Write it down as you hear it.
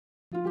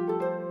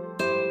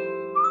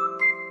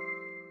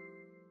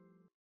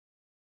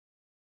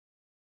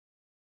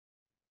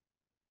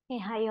Hey,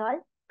 hi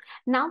all.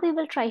 Now we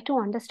will try to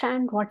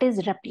understand what is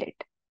Replit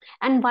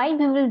and why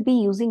we will be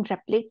using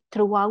Replit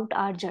throughout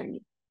our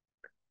journey.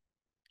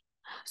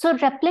 So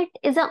Replit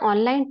is an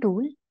online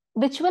tool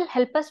which will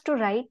help us to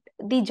write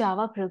the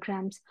Java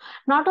programs.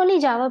 Not only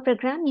Java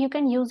program, you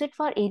can use it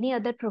for any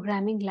other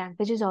programming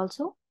languages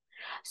also.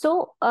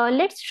 So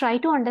let's try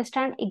to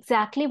understand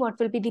exactly what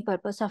will be the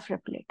purpose of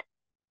Replit.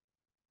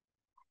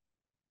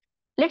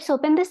 Let's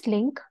open this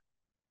link.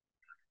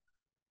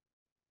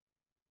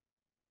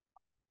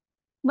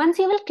 Once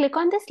you will click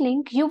on this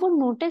link, you will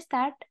notice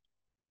that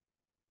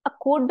a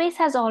code base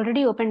has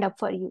already opened up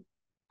for you.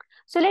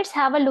 So let's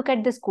have a look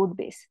at this code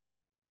base.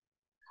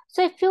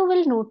 So if you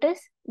will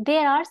notice,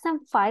 there are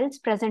some files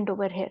present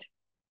over here.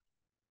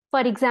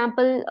 For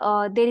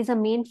example, there is a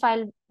main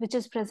file which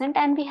is present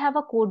and we have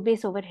a code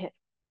base over here.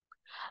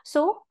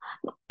 So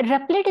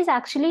Replit is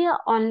actually an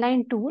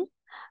online tool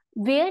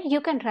where you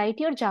can write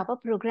your Java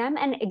program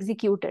and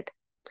execute it.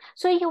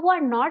 So you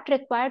are not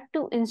required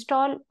to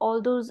install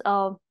all those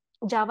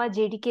Java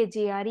JDK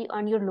JRE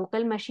on your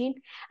local machine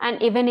and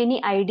even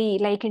any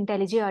IDE like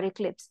IntelliJ or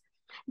Eclipse.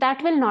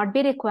 That will not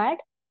be required.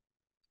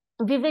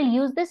 We will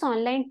use this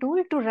online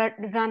tool to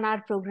run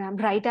our program,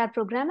 write our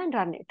program and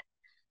run it.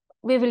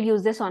 We will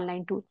use this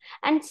online tool.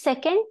 And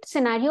second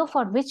scenario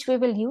for which we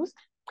will use,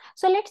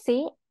 so let's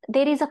say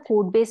there is a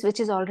code base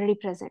which is already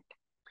present.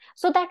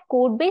 So that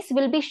code base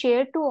will be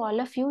shared to all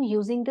of you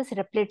using this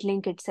Replit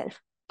link itself.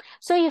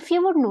 So if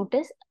you would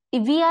notice,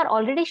 we are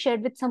already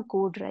shared with some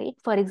code, right?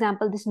 For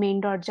example, this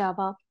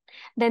main.java,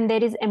 then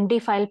there is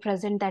MD file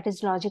present, that is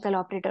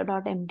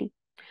logicaloperator.md.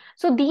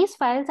 So these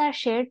files are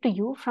shared to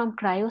you from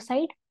Cryo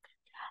side,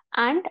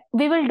 and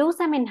we will do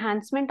some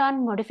enhancement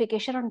on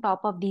modification on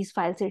top of these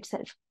files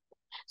itself.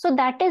 So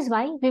that is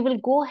why we will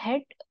go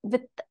ahead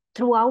with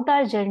throughout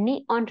our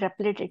journey on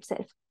Replit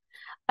itself.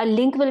 A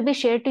link will be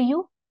shared to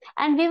you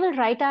and we will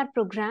write our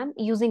program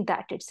using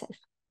that itself.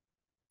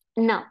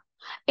 Now,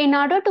 in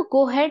order to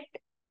go ahead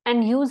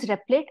and use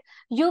Replit,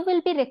 you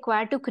will be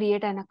required to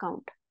create an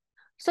account.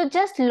 So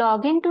just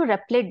log into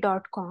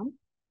replit.com.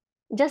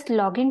 Just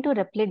log into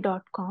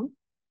replit.com.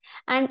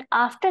 And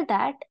after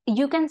that,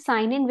 you can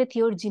sign in with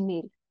your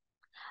Gmail.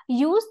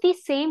 Use the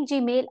same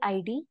Gmail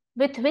ID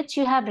with which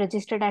you have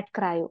registered at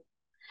Cryo.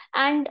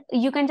 And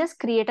you can just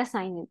create a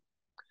sign in.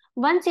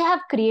 Once you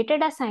have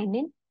created a sign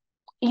in,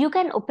 you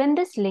can open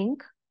this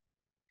link.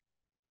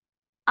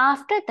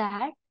 After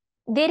that,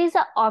 there is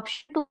an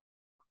option to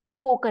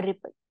poke a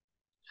ripple.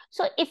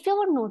 So if you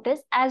would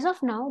notice, as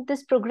of now,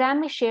 this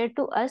program is shared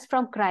to us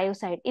from Cryo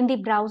side. In the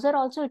browser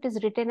also, it is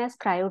written as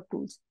Cryo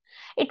tools.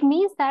 It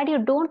means that you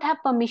don't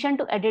have permission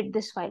to edit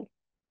this file.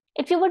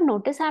 If you would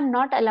notice, I'm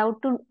not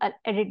allowed to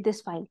edit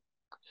this file.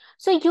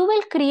 So you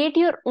will create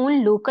your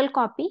own local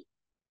copy.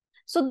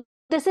 So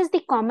this is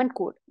the common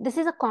code. This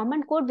is a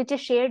common code which is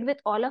shared with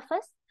all of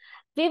us.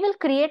 We will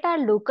create our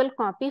local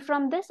copy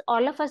from this.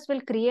 All of us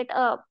will create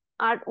our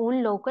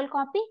own local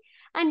copy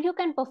and you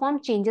can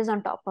perform changes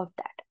on top of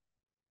that.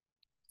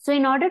 So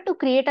in order to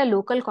create a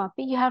local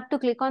copy, you have to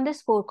click on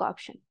this fork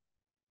option.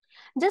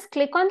 Just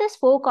click on this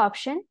fork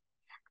option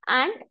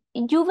and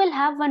you will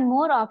have one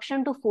more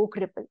option to fork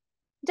ripple.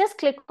 Just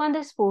click on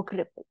this fork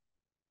ripple.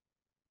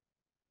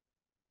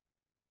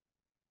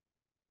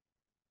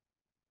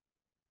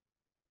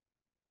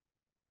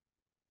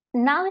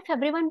 Now, if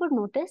everyone would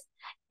notice,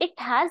 it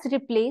has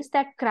replaced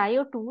that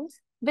Cryo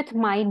tools with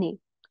my name.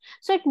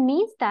 So it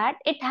means that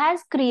it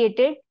has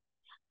created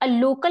a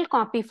local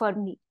copy for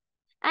me.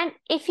 And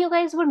if you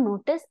guys would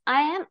notice,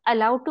 I am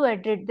allowed to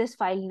edit this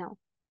file now.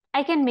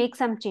 I can make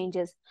some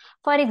changes.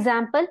 For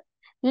example,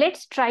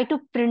 let's try to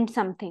print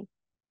something.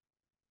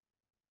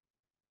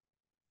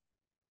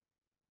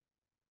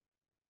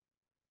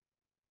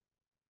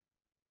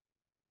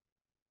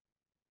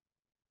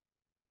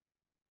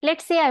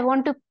 Let's say I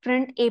want to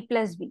print A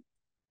plus B.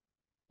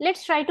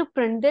 Let's try to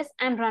print this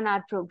and run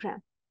our program.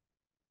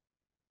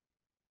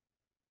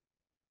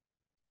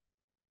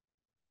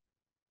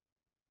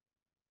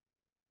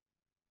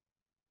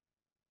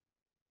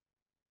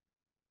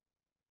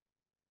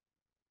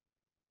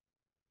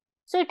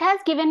 So it has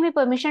given me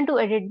permission to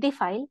edit the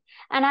file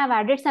and I've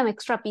added some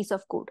extra piece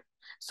of code.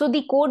 So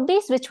the code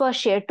base which was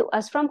shared to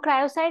us from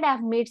Cryo side,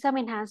 I've made some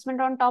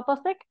enhancement on top of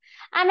it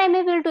and I'm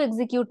able to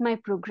execute my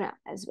program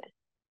as well.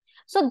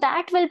 So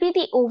that will be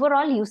the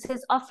overall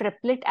uses of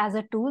Replit as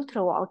a tool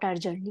throughout our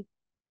journey.